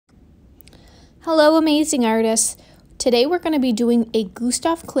Hello, amazing artists. Today we're going to be doing a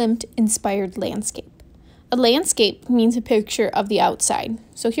Gustav Klimt inspired landscape. A landscape means a picture of the outside.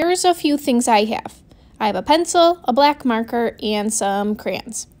 So here's a few things I have. I have a pencil, a black marker, and some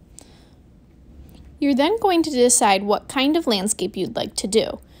crayons. You're then going to decide what kind of landscape you'd like to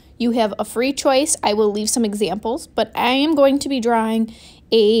do. You have a free choice. I will leave some examples, but I am going to be drawing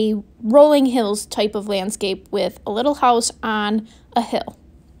a rolling hills type of landscape with a little house on a hill.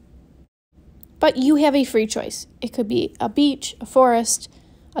 But you have a free choice. It could be a beach, a forest,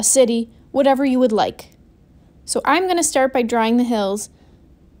 a city, whatever you would like. So I'm going to start by drawing the hills.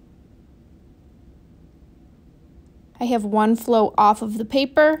 I have one flow off of the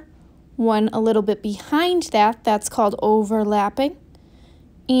paper, one a little bit behind that, that's called overlapping,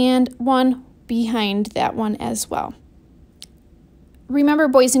 and one behind that one as well. Remember,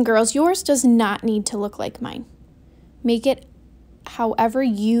 boys and girls, yours does not need to look like mine. Make it however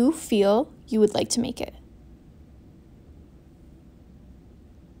you feel you would like to make it.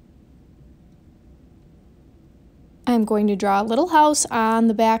 I'm going to draw a little house on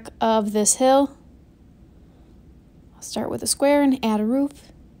the back of this hill. I'll start with a square and add a roof.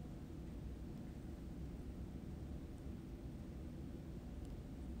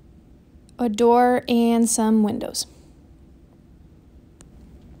 A door and some windows.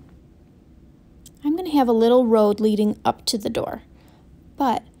 I'm going to have a little road leading up to the door,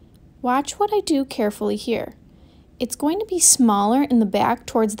 but watch what I do carefully here. It's going to be smaller in the back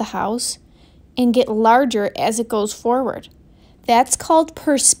towards the house and get larger as it goes forward. That's called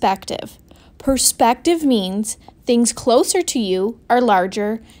perspective. Perspective means things closer to you are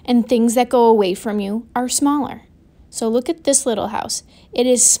larger and things that go away from you are smaller. So look at this little house. It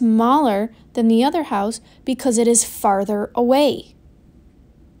is smaller than the other house because it is farther away.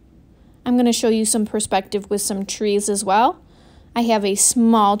 I'm going to show you some perspective with some trees as well. I have a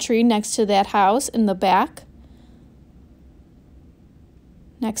small tree next to that house in the back.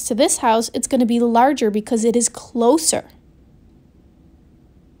 Next to this house, it's going to be larger because it is closer.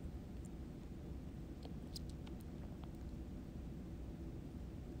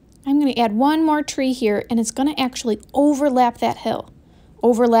 I'm going to add one more tree here, and it's going to actually overlap that hill.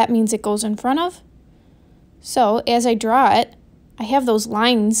 Overlap means it goes in front of. So as I draw it, I have those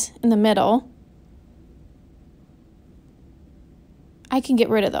lines in the middle. I can get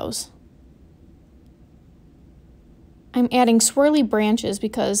rid of those. I'm adding swirly branches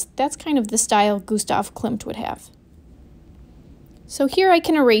because that's kind of the style Gustav Klimt would have. So here I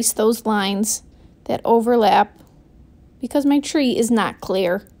can erase those lines that overlap because my tree is not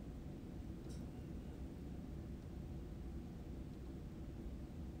clear.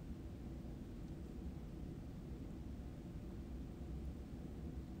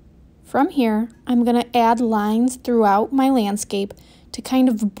 From here, I'm going to add lines throughout my landscape to kind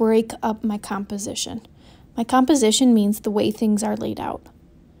of break up my composition. My composition means the way things are laid out.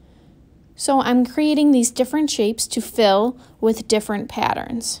 So I'm creating these different shapes to fill with different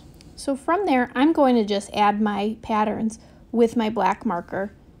patterns. So from there, I'm going to just add my patterns with my black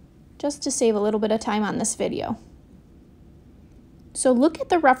marker just to save a little bit of time on this video. So look at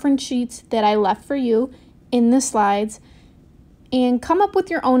the reference sheets that I left for you in the slides and come up with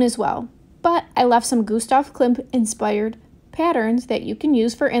your own as well. But I left some Gustav Klimt inspired patterns that you can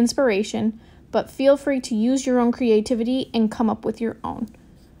use for inspiration, but feel free to use your own creativity and come up with your own.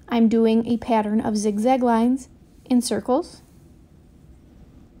 I'm doing a pattern of zigzag lines in circles.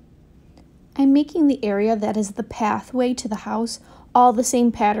 I'm making the area that is the pathway to the house all the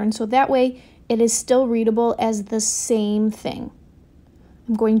same pattern, so that way it is still readable as the same thing.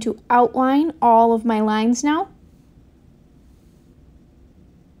 I'm going to outline all of my lines now.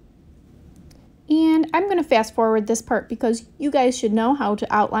 And I'm going to fast forward this part because you guys should know how to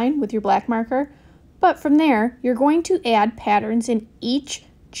outline with your black marker. But from there, you're going to add patterns in each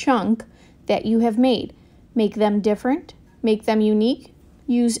chunk that you have made. Make them different, make them unique,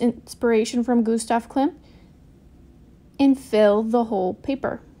 use inspiration from Gustav Klimt, and fill the whole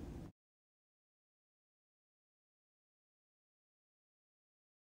paper.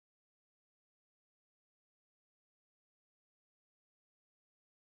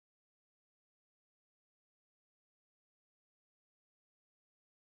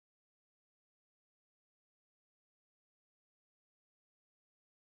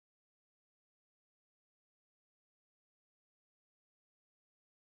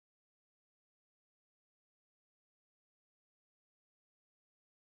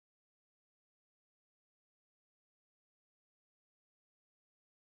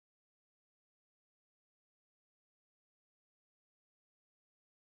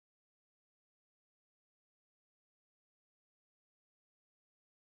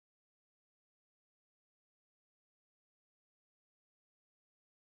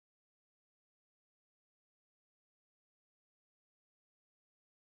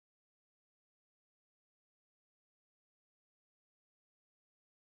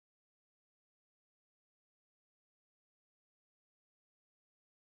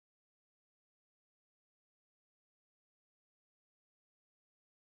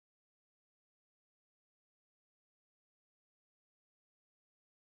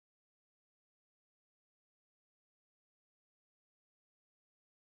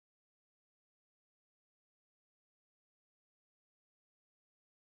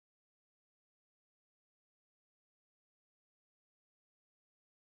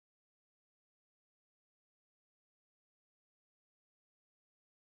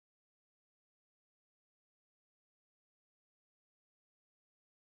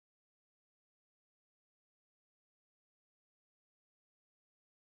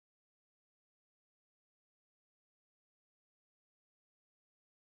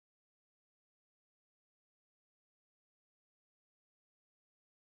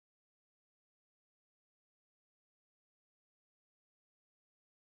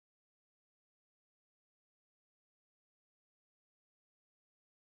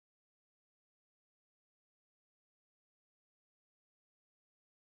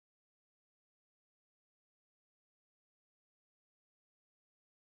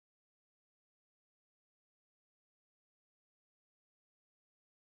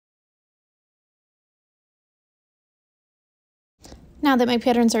 Now that my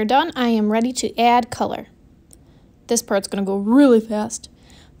patterns are done, I am ready to add color. This part's going to go really fast,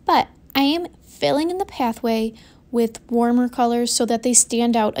 but I am filling in the pathway with warmer colors so that they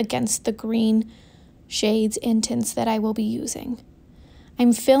stand out against the green shades and tints that I will be using.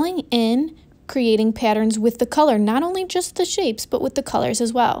 I'm filling in, creating patterns with the color, not only just the shapes, but with the colors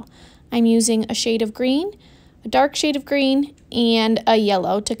as well. I'm using a shade of green, a dark shade of green, and a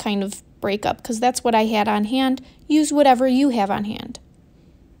yellow to kind of break up, because that's what I had on hand. Use whatever you have on hand.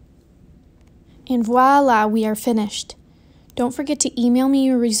 And voila, we are finished. Don't forget to email me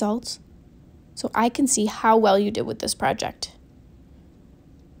your results so I can see how well you did with this project.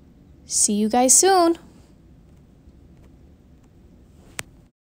 See you guys soon.